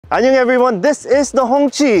Annyeong everyone, this is the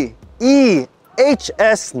Hongqi E-HS9.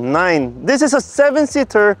 This is a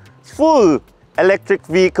 7-seater full electric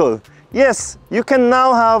vehicle. Yes, you can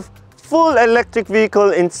now have full electric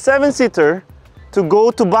vehicle in 7-seater to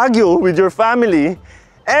go to Baguio with your family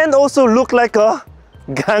and also look like a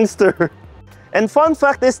gangster. And fun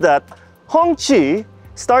fact is that Hongqi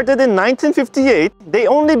started in 1958. They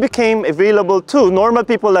only became available to normal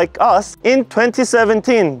people like us in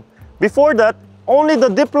 2017. Before that, only the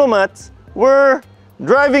diplomats were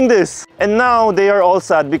driving this. And now they are all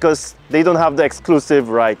sad because they don't have the exclusive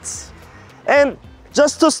rights. And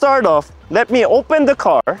just to start off, let me open the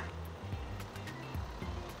car.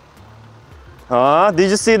 Did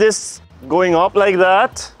you see this going up like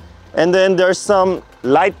that? And then there's some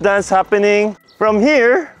light dance happening. From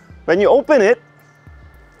here, when you open it,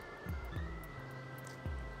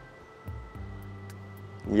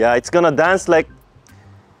 yeah, it's gonna dance like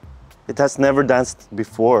it has never danced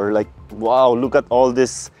before. Like, wow, look at all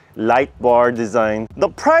this light bar design. The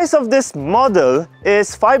price of this model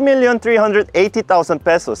is 5,380,000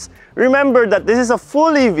 pesos. Remember that this is a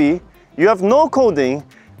full EV, you have no coding,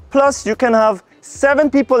 plus you can have 7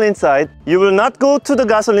 people inside, you will not go to the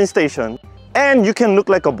gasoline station, and you can look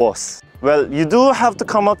like a boss. Well, you do have to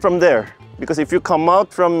come out from there, because if you come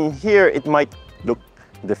out from here, it might look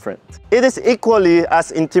different. It is equally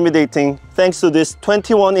as intimidating thanks to this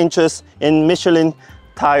 21 inches in Michelin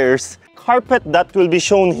tires. Carpet that will be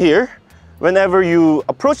shown here whenever you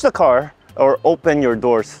approach the car or open your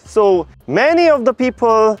doors. So many of the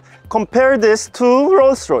people compare this to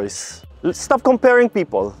Rolls-Royce. Stop comparing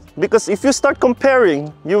people, because if you start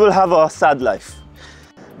comparing, you will have a sad life.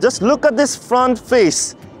 Just look at this front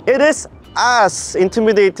face. It is as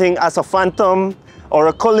intimidating as a Phantom or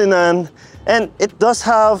a Cullinan, and it does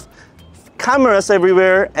have cameras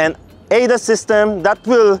everywhere and ADAS system that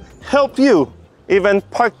will help you even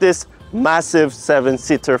park this massive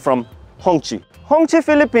 7-seater from Hongqi. Hongqi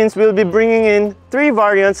Philippines will be bringing in 3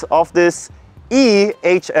 variants of this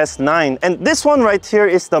E-HS9, and this one right here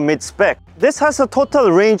is the mid-spec. This has a total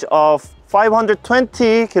range of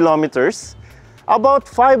 520 kilometers, about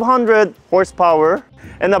 500 horsepower,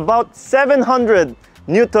 and about 700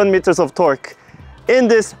 Newton meters of torque in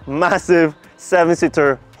this massive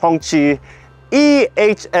 7-seater Hongqi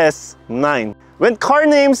E-HS9. When car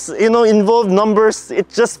names, involve numbers, it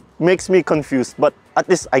just makes me confused, but at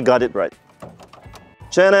least I got it right.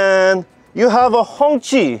 Chanan! You have a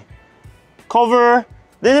Hongqi cover.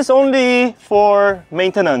 This is only for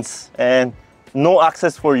maintenance and no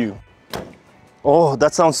access for you. Oh,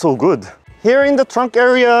 that sounds so good. Here in the trunk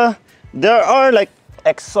area, there are like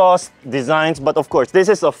exhaust designs, but of course, this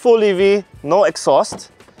is a full EV, no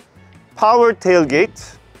exhaust. Power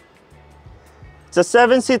tailgate. It's a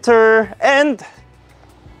 7-seater, and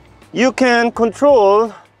you can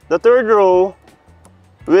control the 3rd row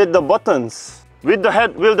with the buttons. Will the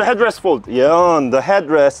headrest fold? Yeah, the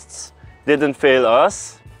headrests didn't fail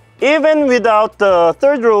us. Even without the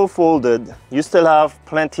 3rd row folded, you still have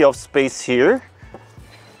plenty of space here.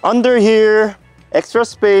 Under here, extra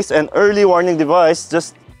space and early warning device.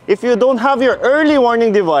 Just if you don't have your early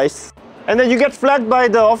warning device and then you get flagged by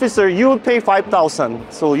the officer, you will pay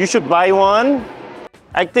 5,000. So you should buy one.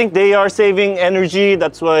 I think they are saving energy,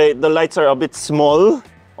 that's why the lights are a bit small.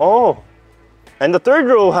 Oh, and the 3rd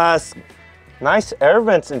row has nice air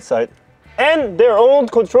vents inside and their own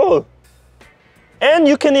control. And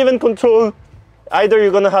you can even control either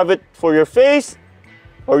you're gonna have it for your face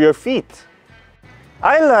or your feet.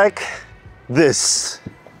 I like this.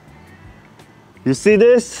 You see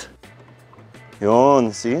this?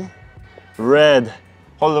 Yon, see? Red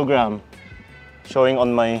hologram showing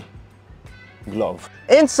on my glove.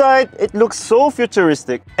 Inside, it looks so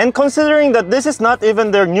futuristic. And considering that this is not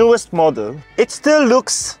even their newest model, it still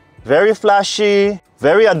looks very flashy,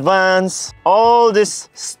 very advanced. All these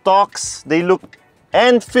stocks, they look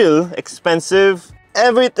and feel expensive.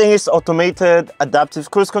 Everything is automated, adaptive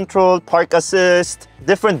cruise control, park assist,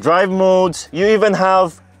 different drive modes. You even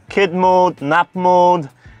have kid mode, nap mode,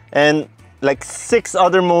 and like 6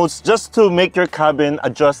 other modes just to make your cabin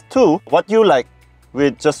adjust to what you like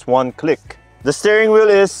with just one click. The steering wheel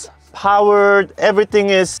is powered, everything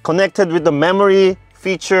is connected with the memory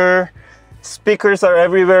feature. Speakers are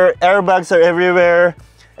everywhere, airbags are everywhere,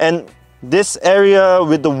 and this area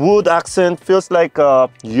with the wood accent feels like a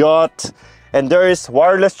yacht. And there is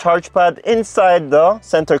wireless charge pad inside the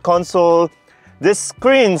center console. These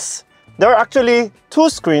screens, there are actually 2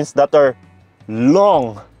 screens that are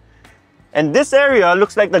long. And this area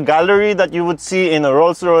looks like the gallery that you would see in a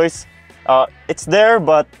Rolls-Royce. It's there,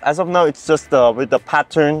 but as of now, it's just with the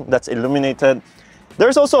pattern that's illuminated.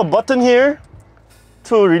 There's also a button here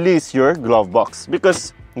to release your glove box,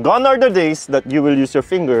 because gone are the days that you will use your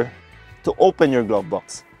finger to open your glove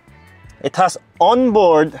box. It has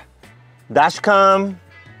onboard dash cam,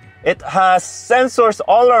 it has sensors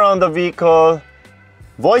all around the vehicle,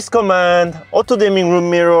 voice command, auto dimming room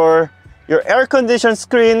mirror. Your air condition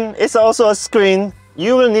screen is also a screen.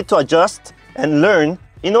 You will need to adjust and learn.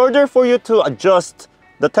 In order for you to adjust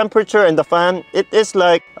the temperature and the fan, it is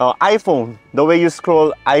like iPhone, the way you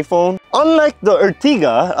scroll iPhone. Unlike the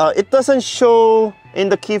Ertiga, it doesn't show in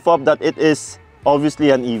the key fob that it is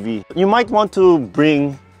obviously an EV. You might want to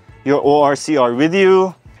bring your ORCR with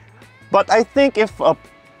you, but I think if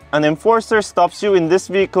an enforcer stops you in this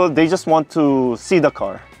vehicle, they just want to see the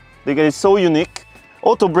car because it's so unique.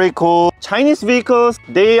 Auto brake hold. Chinese vehicles,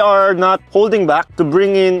 they are not holding back to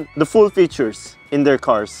bring in the full features in their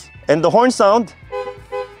cars. And the horn sound,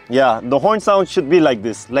 yeah, the horn sound should be like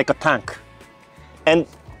this, like a tank. And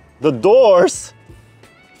the doors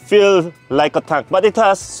feel like a tank, but it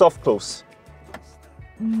has soft close.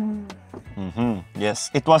 Yes,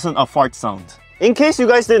 it wasn't a fart sound. In case you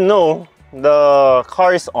guys didn't know, the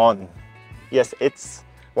car is on. Yes, it's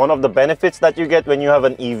one of the benefits that you get when you have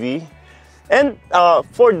an EV. And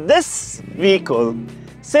for this vehicle,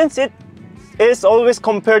 since it is always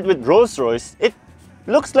compared with Rolls-Royce, it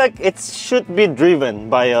looks like it should be driven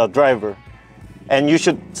by a driver and you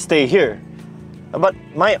should stay here. But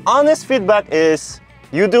my honest feedback is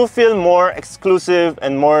you do feel more exclusive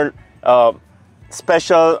and more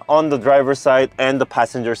special on the driver's side and the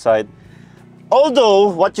passenger side. Although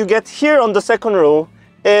what you get here on the second row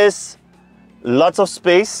is lots of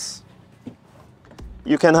space.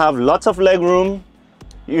 You can have lots of leg room.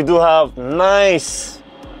 You do have nice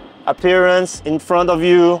appearance in front of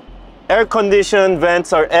you. Air conditioned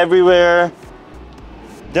vents are everywhere.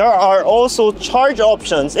 There are also charge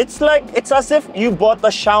options. It's as if you bought a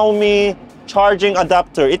Xiaomi charging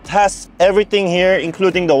adapter. It has everything here,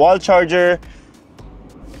 including the wall charger.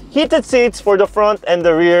 Heated seats for the front and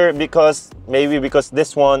the rear, because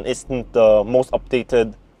this one isn't the most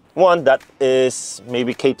updated one that is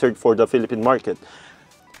maybe catered for the Philippine market.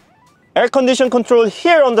 Air condition control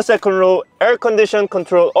here on the second row, air condition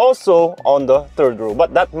control also on the third row,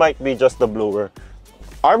 but that might be just the blower.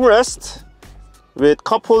 Armrest with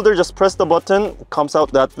cup holder, just press the button, it comes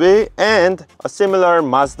out that way, and a similar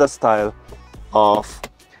Mazda style of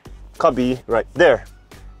cubby right there.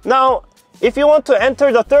 Now, if you want to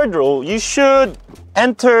enter the third row, you should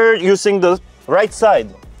enter using the right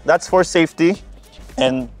side. That's for safety.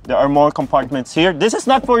 And there are more compartments here. This is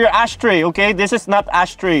not for your ashtray, okay? This is not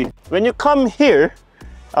ashtray. When you come here,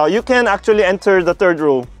 you can actually enter the third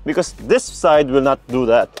row because this side will not do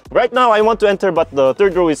that. Right now, I want to enter, but the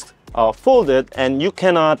third row is folded and you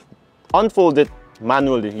cannot unfold it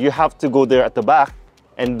manually. You have to go there at the back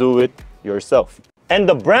and do it yourself. And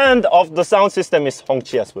the brand of the sound system is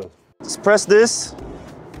Hongqi as well. Just press this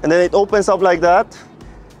and then it opens up like that.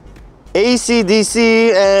 AC,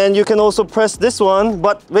 DC, and you can also press this one,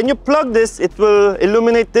 but when you plug this, it will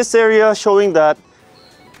illuminate this area showing that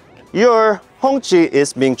your Hongqi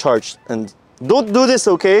is being charged. And don't do this,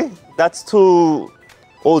 okay? That's too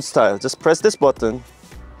old style. Just press this button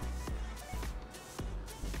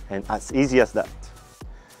and as easy as that.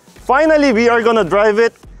 Finally, we are gonna drive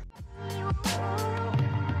it.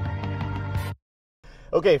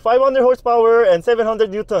 Okay, 500 horsepower and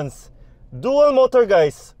 700 newtons. Dual motor,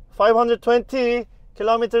 guys. 520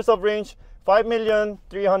 kilometers of range,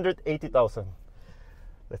 5,380,000.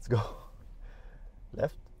 Let's go.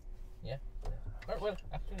 Left? Yeah. Well,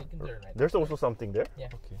 actually, you can turn right. There's also something there? Yeah.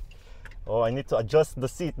 Okay. Oh, I need to adjust the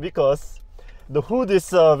seat because the hood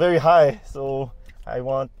is very high, so I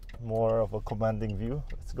want more of a commanding view.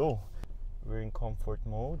 Let's go. We're in comfort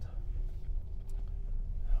mode.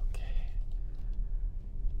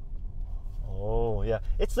 Oh yeah,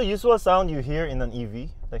 it's the usual sound you hear in an EV,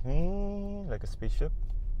 like a spaceship.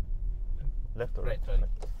 Left or right? Right.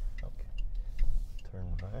 Okay.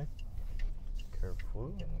 Turn right.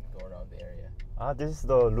 Careful. You can go around the area. Ah, this is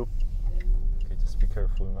the loop. Okay, just be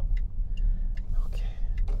careful now. Okay.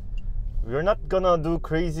 We're not gonna do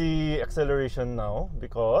crazy acceleration now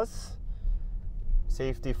because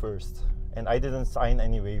safety first. And I didn't sign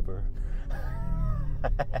any waiver.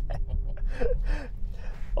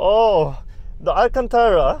 Oh. The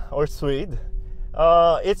Alcantara or suede,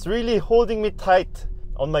 it's really holding me tight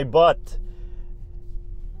on my butt,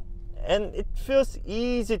 and it feels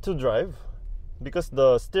easy to drive because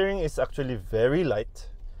the steering is actually very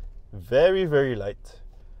light, very light,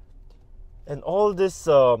 and all this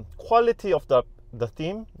quality of the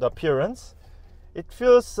theme, the appearance, it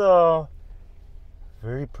feels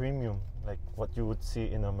very premium, like what you would see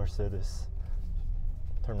in a Mercedes.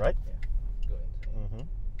 Turn right? Yeah. Go inside.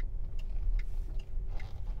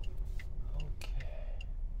 Okay.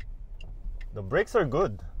 The brakes are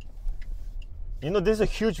good. You know, this is a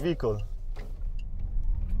huge vehicle.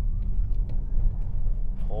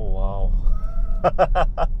 Oh, wow.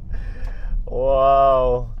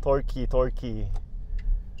 Wow. Torquey.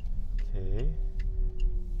 Okay.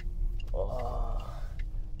 Oh.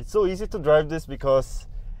 It's so easy to drive this because...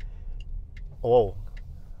 Oh.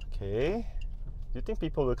 Okay. Do you think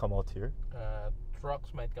people will come out here?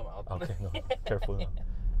 Trucks might come out. Okay, no. Careful now.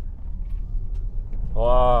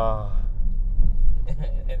 Wow.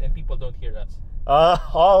 and people don't hear us.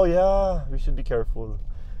 Oh yeah, we should be careful.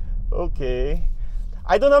 Okay.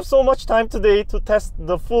 I don't have so much time today to test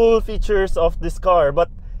the full features of this car, but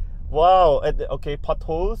wow. Okay,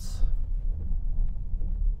 potholes.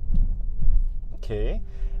 Okay.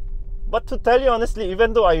 But to tell you honestly,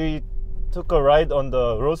 even though I took a ride on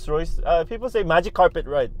the Rolls Royce, people say magic carpet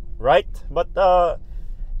ride, right? But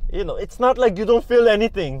you know, it's not like you don't feel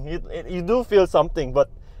anything. You do feel something, but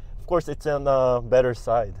of course it's on the better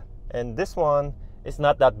side. And this one is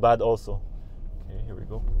not that bad also. Okay, here we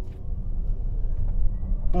go.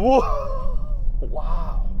 Whoa!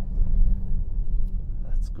 Wow,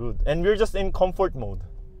 that's good. And we're just in comfort mode.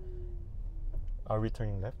 Are we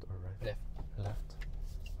turning left or right? Left.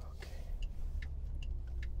 Okay.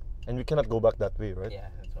 And we cannot go back that way, right? Yeah,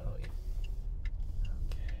 that's one way.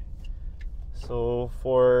 Okay. So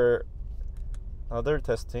for other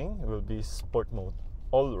testing, it will be sport mode,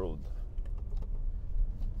 all road.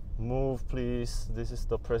 Move, please. This is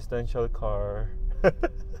the presidential car.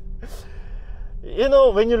 You know,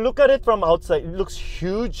 when you look at it from outside, it looks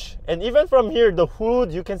huge. And even from here, the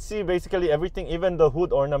hood, you can see basically everything, even the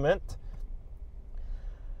hood ornament.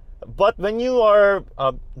 But when you are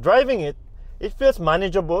driving it, it feels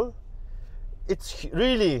manageable. It's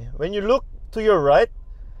really, when you look to your right,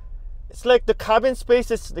 it's like the cabin space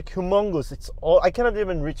is like humongous. It's all, I cannot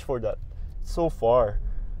even reach for that. It's so far.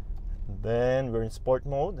 Then we're in sport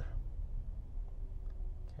mode. Okay,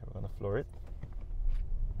 we're gonna floor it.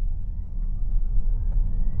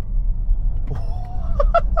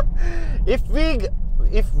 if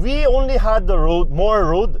we only had the more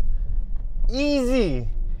road, easy.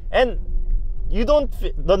 And you don't,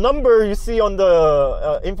 the number you see on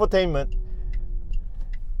the infotainment,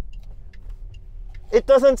 it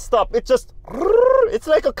doesn't stop. It just, it's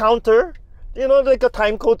like a counter, you know, like a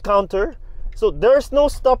time code counter. So there's no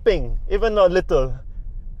stopping, even a little.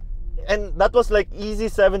 And that was like easy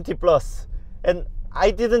 70 plus. And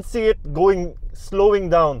I didn't see it slowing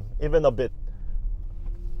down even a bit.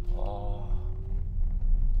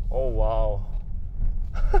 Oh wow.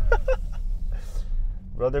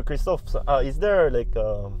 Brother Christoph, is there like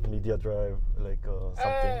a media drive, like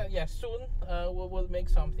something? Yeah, soon we'll make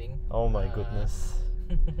something. Oh my goodness.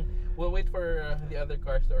 We'll wait for the other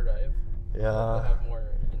cars to arrive. Yeah. We'll have more,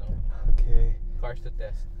 you know, okay, cars to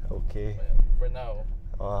test. okay. But for now,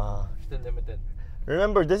 still limited.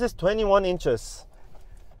 Remember, this is 21 inches.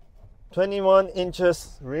 21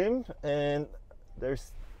 inches rim, and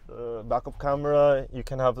there's the backup camera. You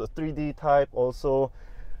can have the 3D type also.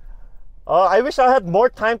 I wish I had more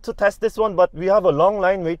time to test this one, but we have a long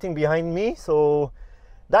line waiting behind me. So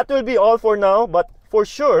that will be all for now, but for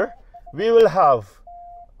sure, we will have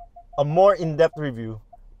a more in-depth review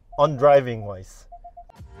on driving wise.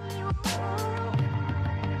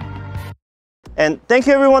 And thank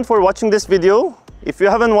you everyone for watching this video. If you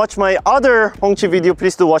haven't watched my other Hongqi video,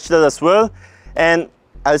 please do watch that as well. And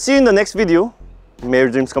I'll see you in the next video. May your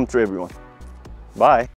dreams come true, everyone. Bye.